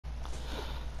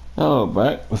Hello,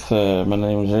 back with my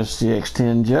name is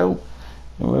SCX10 Joe,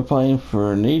 and we're playing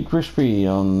for Need for Speed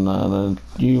on the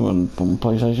new one from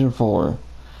PlayStation 4.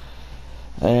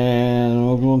 And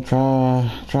we're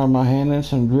gonna try my hand at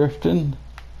some drifting.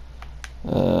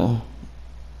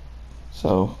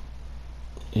 So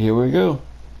here we go.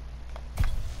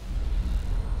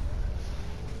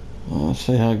 Let's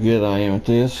see how good I am at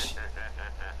this.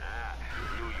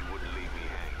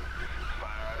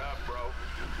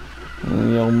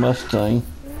 And the old Mustang.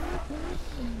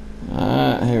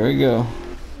 Alright, here we go.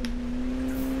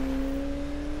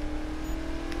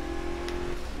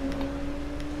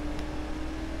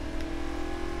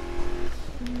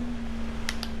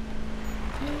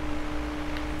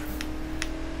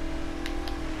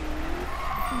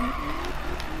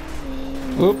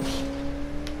 Oops.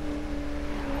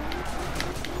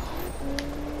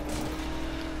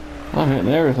 I'm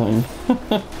hitting everything.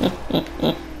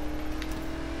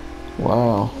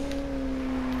 Wow.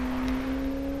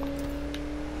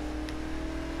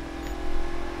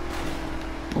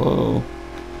 Whoa.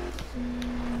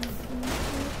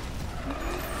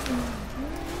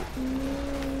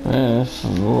 Man, this is a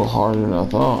little harder than I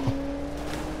thought.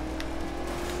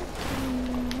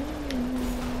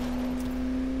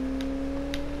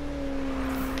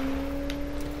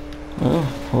 Well,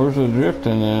 where's the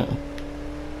drifting at?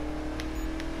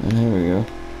 And here we go.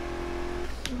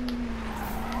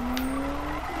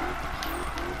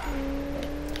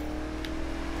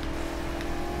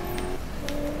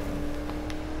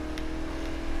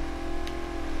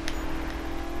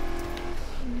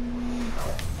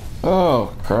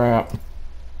 Oh, crap.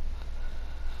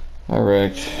 I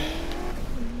wrecked.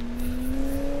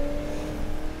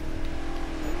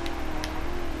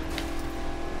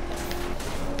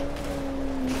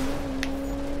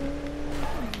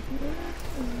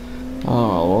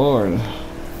 Oh, Lord.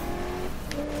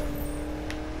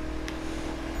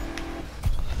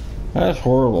 That's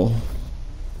horrible.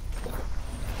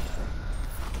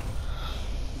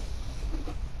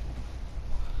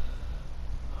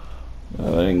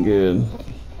 That ain't good.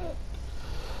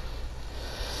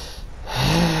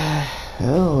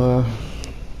 Well,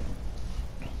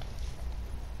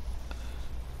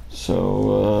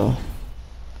 so,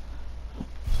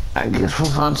 I guess we'll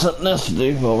find something else to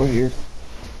do over here.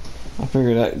 I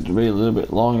figured that would be a little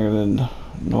bit longer than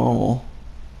normal.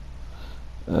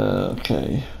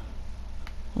 Okay.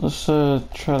 Let's,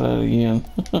 try that again.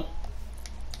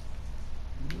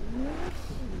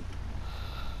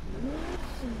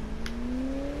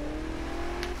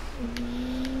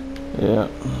 Yeah.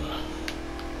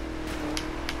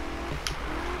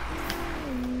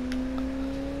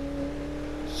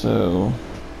 So,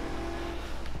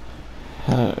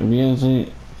 how many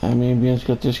of you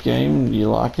got this game? Do you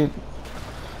like it?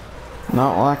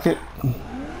 Not like it?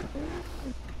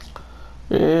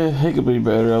 Yeah, it could be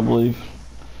better, I believe.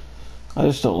 I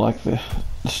just don't like the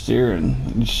steering.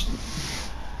 It just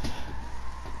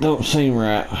don't seem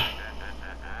right.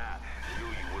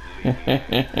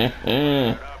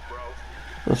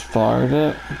 Let's fire it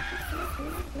up.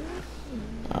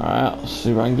 Alright, let's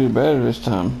see if I can do better this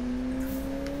time.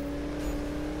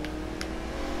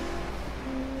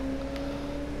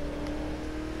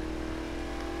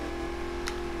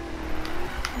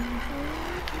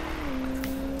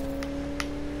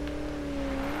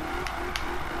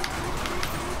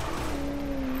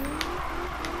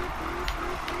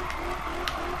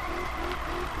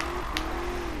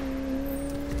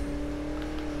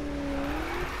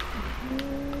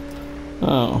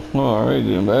 Oh, well, already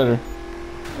doing better.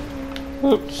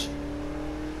 Oops.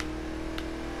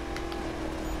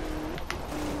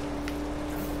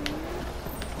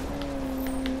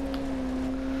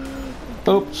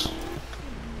 Oops.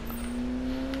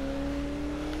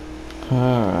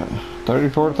 Alright,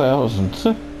 34,000.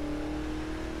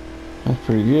 That's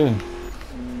pretty good.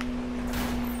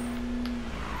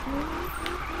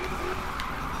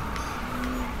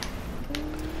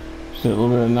 Just a little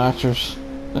bit of nitrous.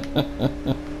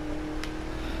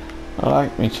 I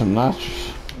like me some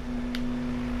nitrous.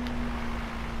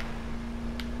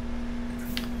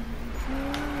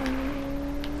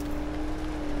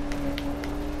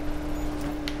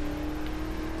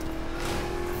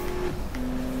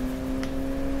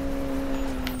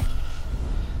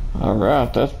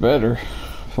 Alright, that's better.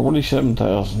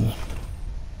 47,000.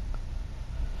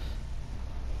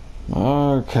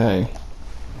 Okay.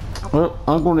 Well,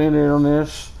 I'm going to end it on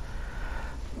this.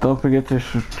 Don't forget to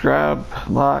subscribe,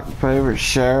 like, favorite,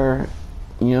 share.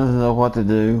 You know what to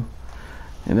do.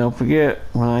 And don't forget,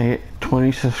 when I hit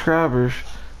 20 subscribers,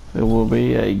 there will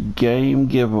be a game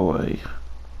giveaway.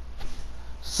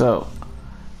 So,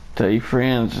 tell your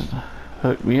friends,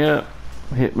 Hook me up.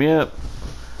 Hit me up.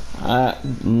 Alright.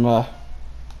 Bye.